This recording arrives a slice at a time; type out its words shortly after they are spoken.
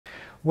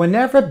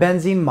Whenever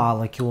benzene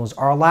molecules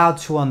are allowed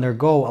to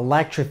undergo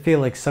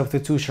electrophilic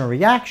substitution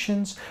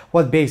reactions,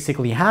 what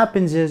basically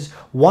happens is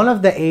one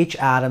of the H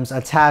atoms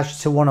attached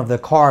to one of the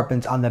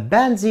carbons on the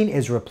benzene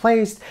is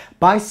replaced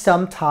by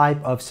some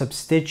type of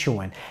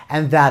substituent,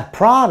 and that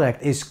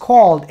product is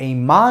called a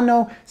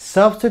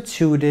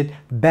mono-substituted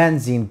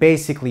benzene,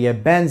 basically a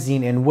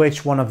benzene in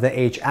which one of the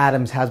H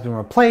atoms has been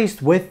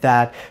replaced with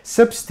that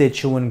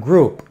substituent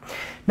group.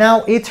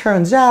 Now, it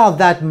turns out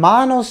that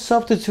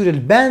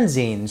mono-substituted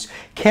benzenes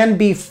can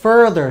be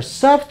further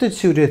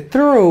substituted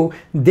through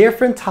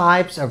different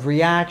types of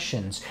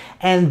reactions.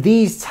 And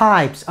these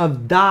types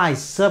of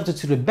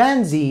di-substituted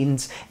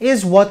benzenes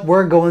is what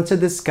we're going to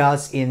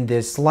discuss in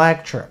this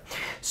lecture.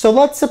 So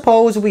let's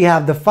suppose we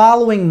have the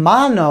following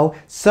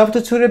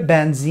mono-substituted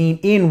benzene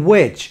in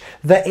which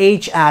the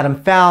H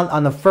atom found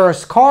on the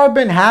first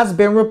carbon has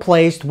been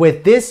replaced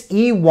with this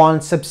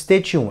E1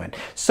 substituent.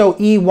 So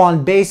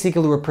E1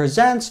 basically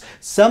represents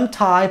some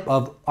type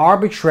of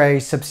arbitrary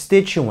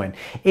substituent.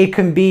 It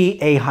can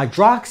be a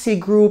hydroxy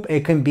group,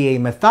 it can be a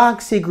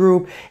methoxy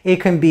group,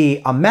 it can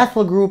be a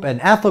methyl group, an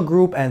ethyl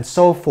group, and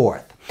so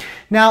forth.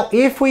 Now,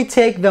 if we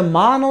take the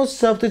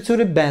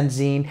mono-substituted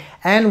benzene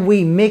and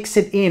we mix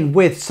it in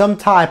with some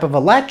type of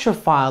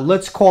electrophile,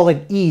 let's call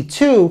it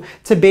E2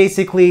 to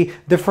basically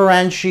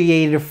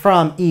differentiate it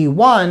from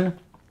E1,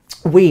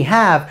 we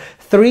have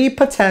three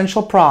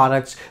potential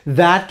products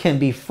that can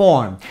be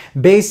formed.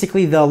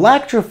 Basically, the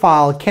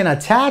electrophile can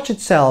attach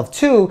itself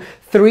to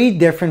three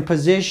different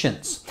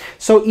positions.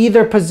 So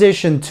either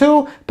position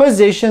 2,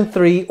 position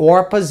 3,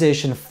 or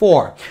position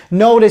 4.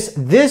 Notice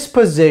this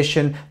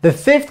position, the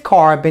fifth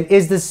carbon,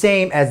 is the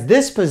same as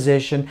this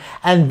position,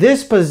 and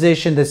this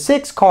position, the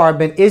sixth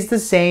carbon, is the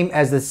same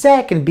as the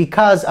second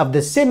because of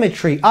the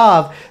symmetry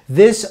of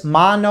this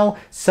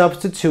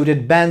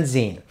mono-substituted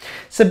benzene.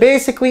 So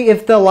basically,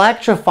 if the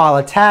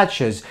electrophile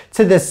attaches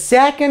to the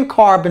second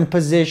carbon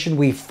position,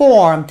 we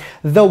form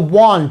the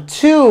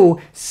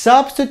 1,2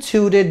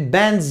 substituted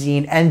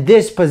benzene, and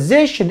this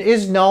position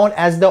is known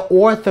as the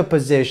ortho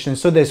position.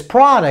 So this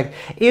product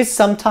is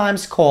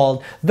sometimes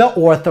called the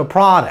ortho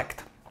product.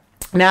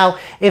 Now,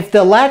 if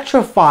the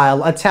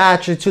electrophile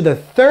attaches to the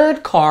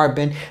third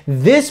carbon,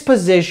 this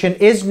position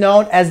is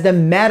known as the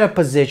meta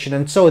position.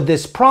 And so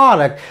this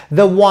product,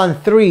 the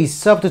 1,3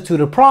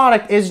 substituted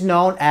product, is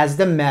known as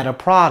the meta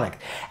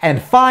product.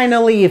 And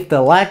finally, if the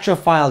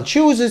electrophile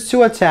chooses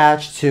to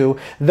attach to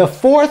the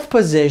fourth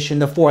position,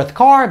 the fourth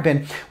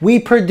carbon, we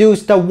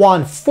produce the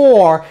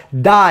 1,4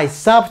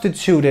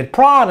 di-substituted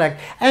product,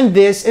 and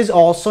this is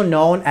also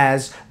known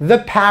as the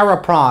para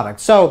product.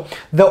 So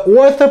the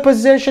ortho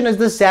position is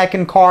the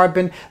second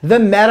carbon, the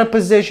meta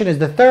position is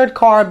the third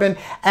carbon,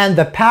 and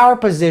the para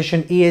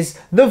position is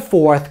the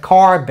fourth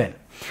carbon.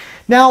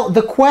 Now,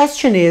 the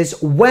question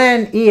is,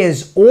 when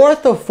is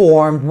ortho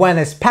formed, when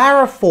is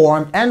para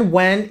formed, and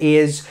when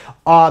is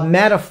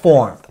meta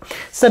formed?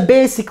 So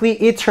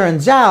basically, it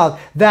turns out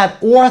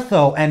that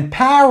ortho and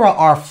para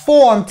are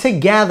formed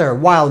together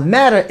while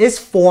meta is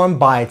formed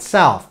by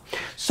itself.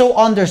 So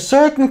under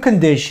certain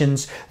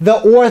conditions,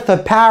 the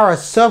ortho-para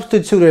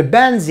substituted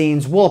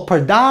benzenes will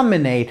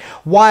predominate,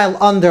 while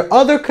under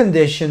other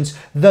conditions,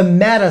 the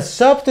meta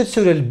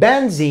substituted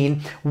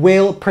benzene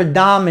will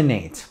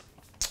predominate.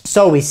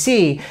 So we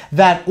see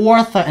that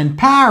ortho and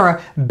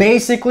para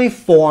basically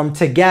form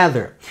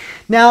together.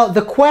 Now,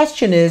 the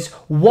question is,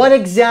 what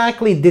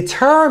exactly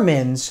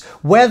determines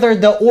whether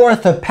the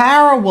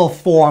ortho-para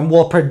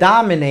will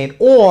predominate,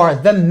 or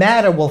the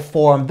meta will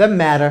form, the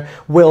meta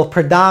will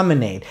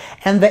predominate?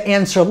 And the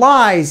answer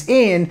lies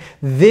in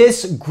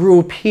this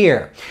group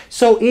here.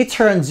 So it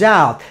turns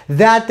out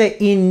that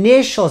the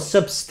initial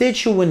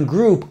substituent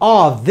group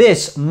of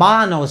this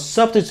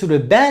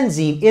mono-substituted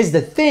benzene is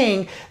the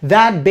thing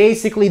that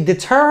basically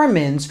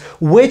determines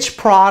which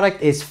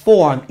product is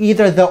formed,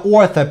 either the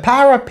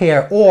ortho-para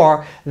pair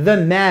or the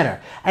meta.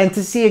 And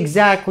to see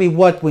exactly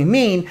what we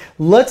mean,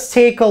 let's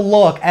take a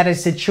look at a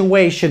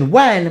situation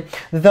when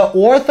the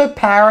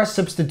ortho-para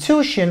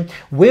substitution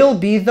will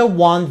be the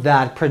one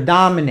that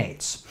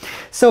predominates.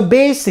 So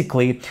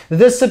basically,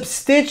 the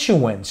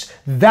substituents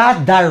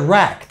that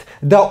direct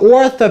the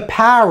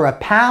ortho-para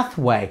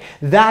pathway,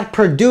 that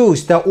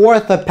produce the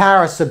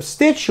ortho-para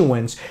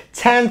substituents,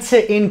 tend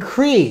to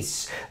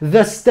increase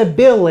the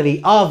stability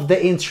of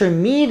the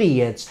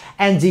intermediates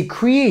and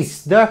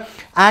decrease the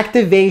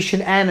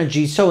activation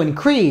energy, so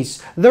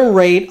increase the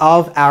rate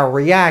of our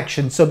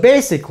reaction. So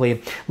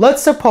basically,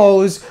 let's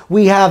suppose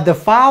we have the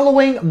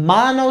following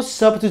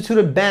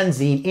mono-substituted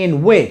benzene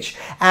in which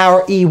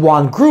our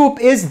E1 group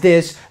is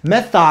this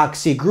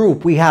methoxy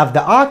group. We have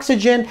the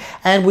oxygen,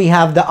 and we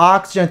have the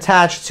oxygen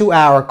attached to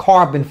our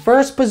carbon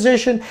first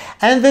position,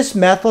 and this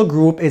methyl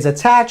group is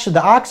attached to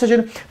the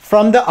oxygen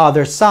from the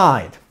other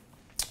side.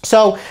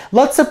 So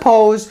let's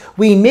suppose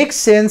we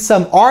mix in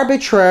some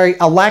arbitrary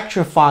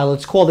electrophile.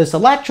 Let's call this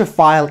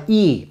electrophile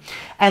E.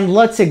 And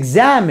let's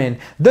examine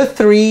the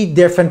three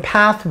different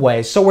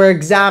pathways. So we're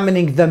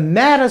examining the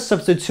meta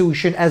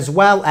substitution as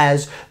well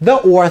as the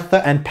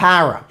ortho and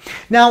para.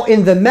 Now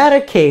in the meta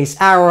case,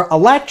 our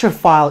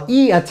electrophile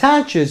E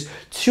attaches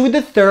to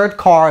the third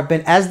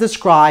carbon as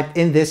described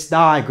in this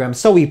diagram.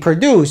 So we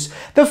produce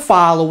the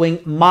following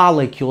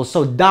molecule.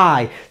 So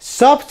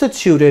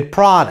di-substituted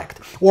product,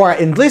 or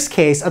in this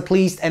case, at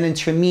least an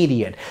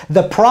intermediate.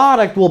 The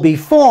product will be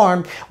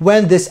formed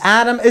when this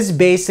atom is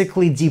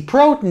basically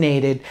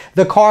deprotonated.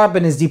 The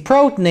carbon is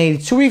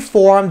deprotonated to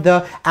reform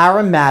the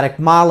aromatic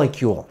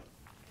molecule.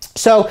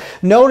 So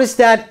notice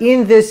that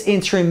in this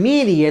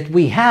intermediate,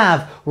 we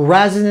have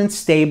resonance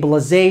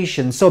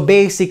stabilization. So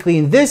basically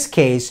in this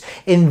case,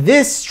 in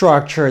this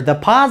structure, the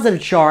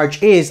positive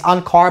charge is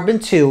on carbon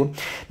 2.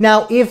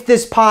 Now, if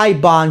this pi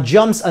bond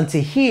jumps onto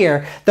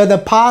here, then the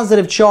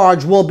positive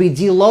charge will be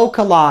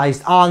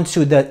delocalized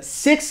onto the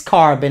 6th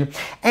carbon.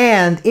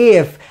 And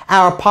if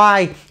our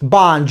pi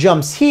bond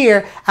jumps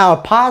here, our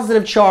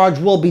positive charge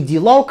will be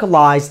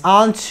delocalized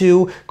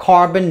onto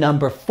carbon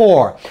number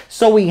 4.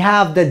 So we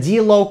have the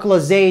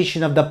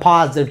delocalization of the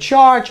positive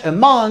charge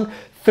among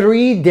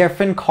 3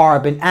 different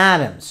carbon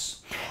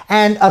atoms.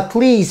 And at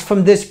least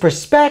from this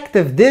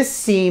perspective, this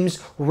seems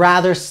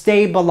rather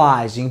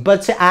stabilizing.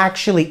 But to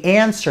actually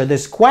answer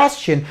this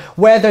question,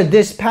 whether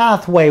this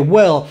pathway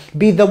will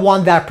be the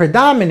one that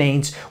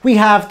predominates, we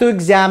have to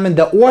examine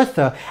the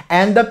ortho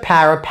and the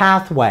para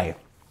pathway.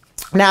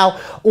 Now,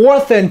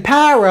 ortho and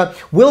para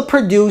will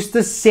produce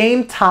the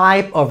same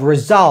type of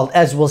result,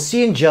 as we'll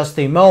see in just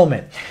a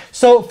moment.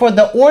 So for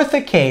the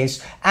ortho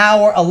case,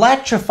 our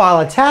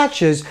electrophile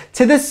attaches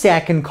to the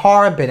 2nd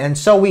carbon. And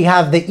so we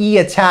have the E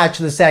attached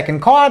to the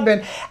 2nd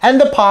carbon, and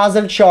the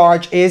positive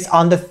charge is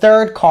on the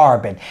 3rd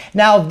carbon.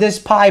 Now, if this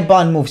pi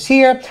bond moves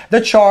here,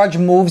 the charge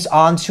moves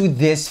on to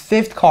this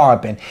 5th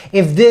carbon.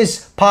 If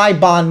this pi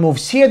bond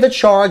moves here, the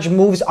charge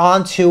moves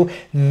on to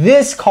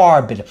this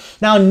carbon.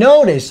 Now,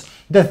 notice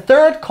the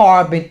 3rd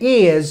carbon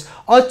is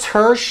a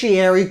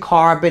tertiary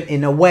carbon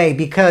in a way,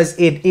 because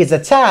it is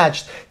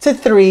attached to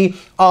 3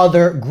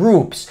 other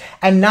groups.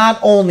 And not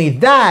only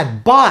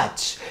that,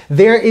 but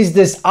there is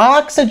this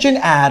oxygen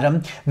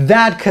atom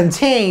that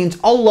contains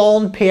a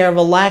lone pair of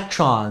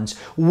electrons,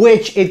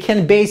 which it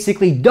can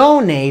basically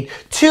donate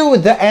to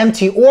the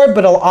empty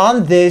orbital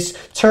on this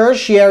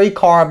tertiary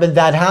carbon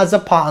that has a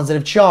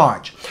positive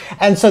charge.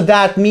 And so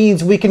that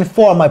means we can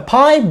form a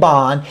pi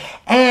bond,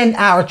 and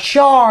our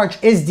charge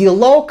is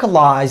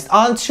delocalized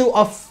onto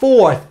a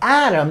 4th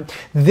atom,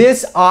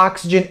 this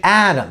oxygen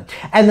atom.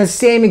 And the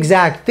same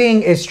exact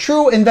thing is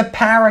true in the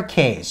para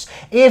case.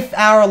 If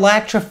our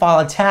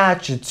electrophile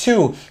attaches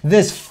to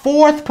this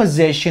 4th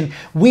position,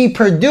 we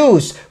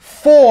produce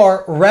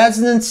 4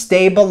 resonance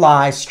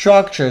stabilized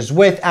structures,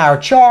 with our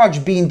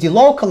charge being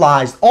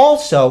delocalized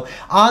also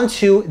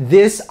onto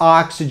this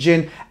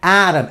oxygen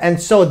atom. And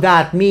so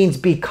that means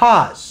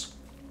because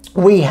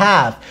we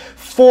have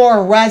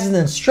 4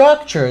 resonance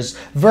structures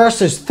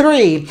versus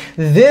 3,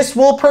 this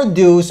will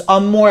produce a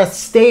more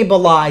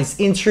stabilized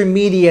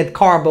intermediate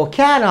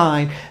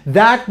carbocation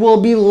that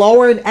will be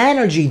lower in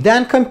energy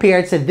than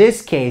compared to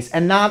this case.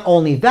 And not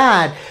only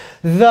that,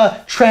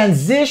 the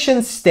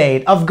transition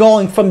state of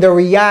going from the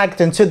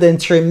reactant to the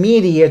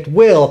intermediate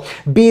will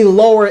be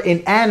lower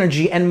in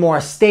energy and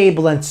more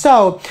stable. And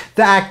so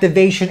the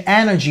activation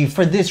energy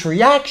for this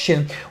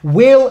reaction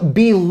will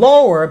be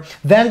lower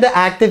than the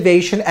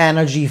activation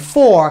energy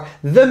for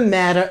the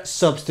meta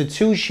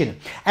substitution.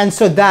 And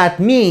so that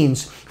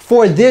means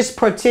for this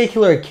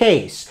particular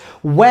case,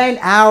 when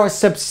our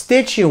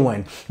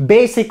substituent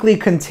basically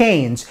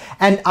contains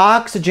an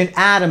oxygen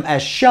atom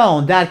as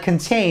shown that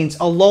contains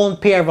a lone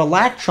pair of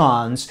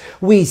electrons,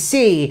 we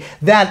see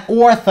that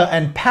ortho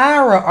and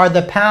para are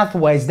the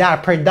pathways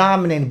that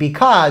predominate,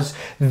 because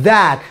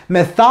that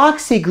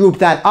methoxy group,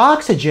 that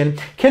oxygen,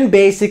 can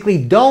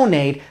basically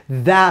donate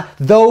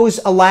those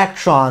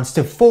electrons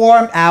to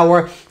form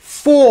our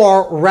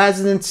 4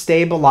 resonance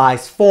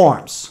stabilized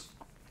forms.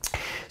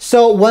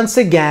 So once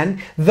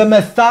again, the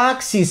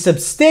methoxy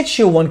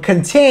substituent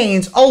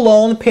contains a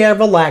lone pair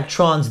of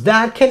electrons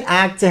that can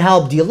act to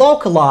help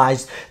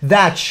delocalize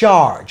that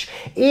charge.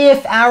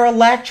 If our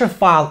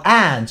electrophile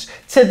adds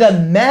to the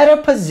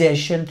meta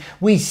position,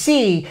 we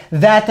see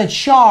that the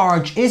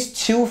charge is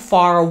too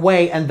far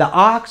away and the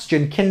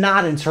oxygen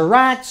cannot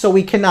interact, so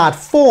we cannot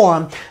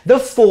form the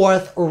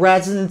 4th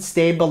resonance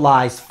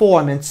stabilized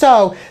form. And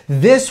so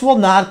this will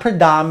not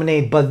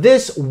predominate, but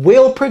this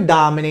will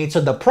predominate.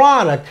 So the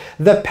product,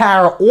 the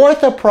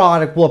para-ortho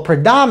product, will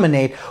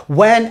predominate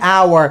when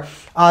our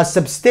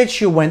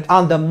substituent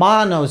on the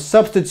mono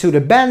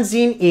substituted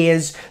benzene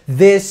is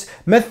this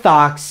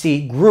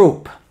methoxy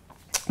group.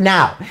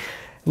 Now,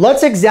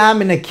 let's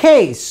examine a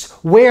case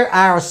where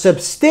our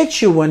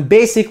substituent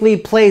basically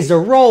plays a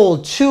role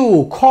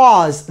to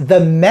cause the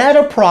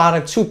meta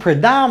product to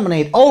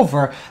predominate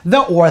over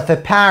the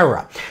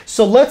ortho-para.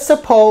 So let's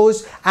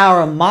suppose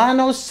our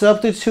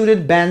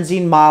monosubstituted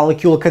benzene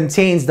molecule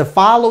contains the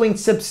following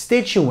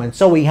substituent.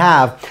 So we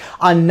have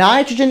a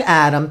nitrogen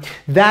atom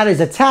that is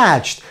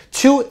attached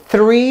to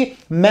 3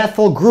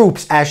 methyl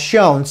groups as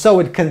shown. So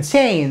it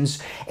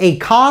contains a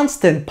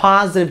constant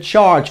positive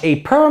charge,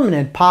 a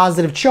permanent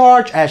positive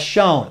charge as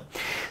shown.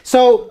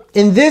 So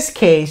in this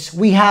case,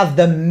 we have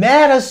the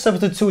meta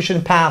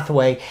substitution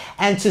pathway,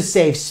 and to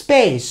save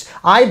space,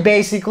 I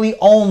basically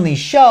only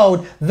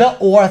showed the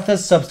ortho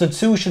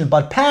substitution,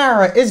 but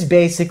para is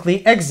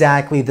basically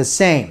exactly the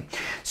same.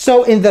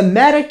 So in the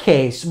meta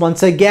case,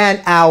 once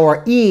again,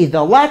 our E, the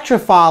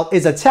electrophile,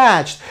 is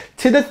attached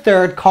to the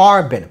 3rd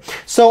carbon.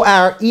 So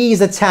our E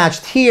is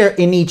attached here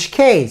in each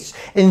case.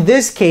 In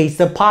this case,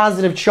 the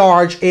positive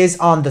charge is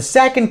on the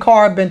 2nd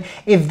carbon.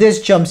 If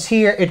this jumps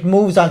here, it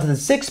moves on to the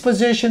 6th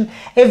position.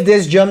 If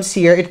this jumps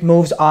here, it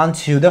moves on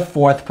to the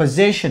 4th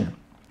position.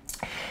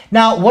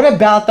 Now, what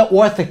about the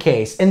ortho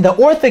case? In the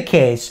ortho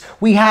case,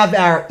 we have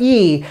our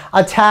E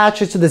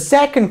attached to the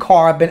 2nd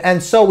carbon,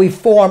 and so we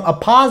form a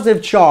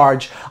positive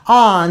charge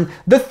on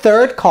the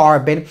 3rd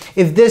carbon.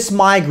 If this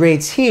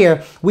migrates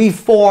here, we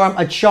form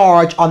a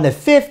charge on the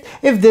 5th.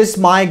 If this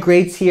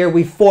migrates here,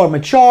 we form a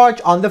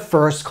charge on the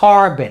 1st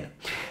carbon.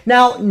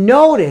 Now,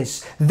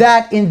 notice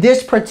that in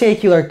this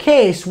particular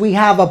case, we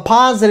have a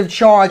positive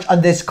charge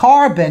on this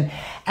carbon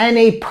and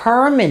a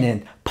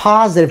permanent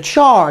positive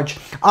charge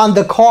on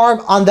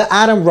the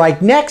atom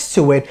right next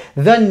to it,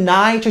 the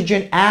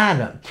nitrogen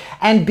atom.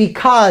 And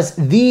because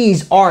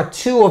these are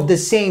 2 of the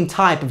same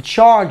type of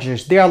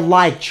charges, they're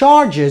like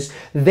charges,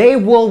 they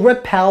will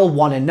repel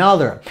one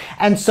another.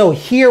 And so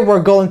here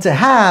we're going to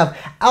have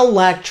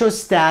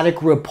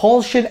electrostatic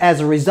repulsion as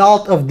a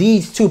result of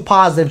these 2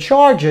 positive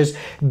charges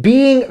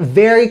being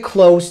very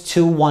close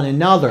to one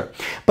another.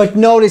 But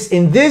notice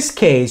in this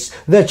case,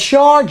 the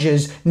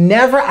charges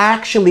never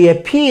actually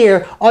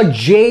appear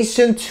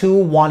adjacent to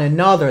one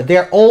another.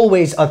 They're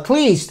always at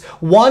least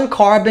 1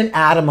 carbon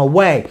atom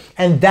away,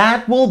 and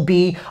that will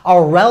be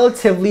a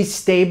relatively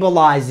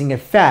stabilizing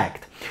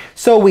effect.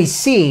 So we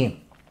see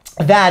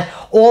that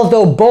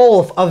although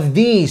both of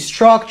these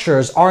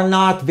structures are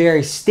not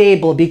very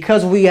stable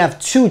because we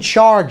have 2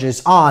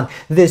 charges on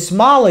this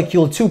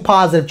molecule, 2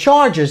 positive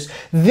charges,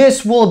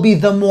 this will be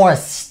the more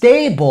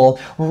stable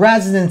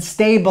resonance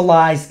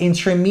stabilized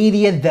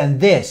intermediate than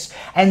this.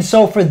 And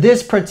so for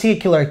this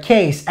particular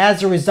case,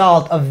 as a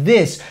result of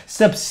this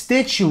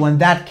substituent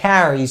that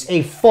carries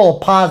a full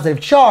positive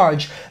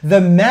charge,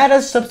 the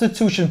meta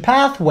substitution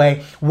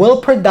pathway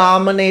will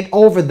predominate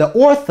over the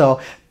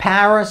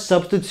ortho-para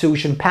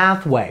substitution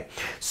pathway.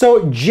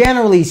 So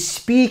generally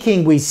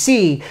speaking, we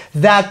see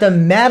that the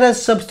meta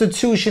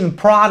substitution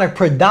product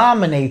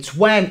predominates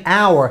when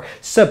our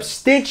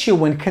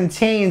substituent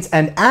contains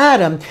an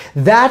atom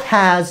that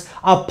has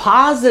a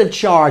positive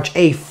charge,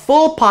 a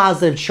full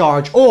positive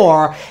charge,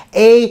 or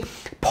a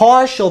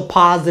partial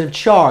positive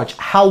charge.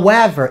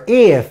 However,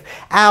 if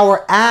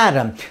our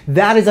atom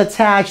that is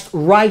attached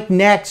right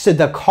next to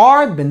the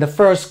carbon, the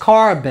 1st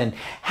carbon,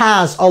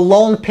 has a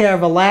lone pair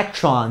of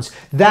electrons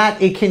that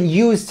it can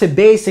use to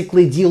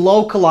basically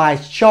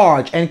delocalize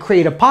charge and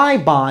create a pi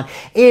bond,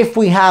 if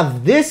we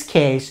have this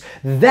case,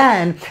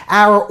 then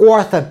our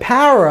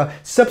ortho-para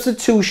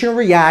substitution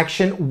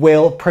reaction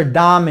will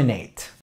predominate.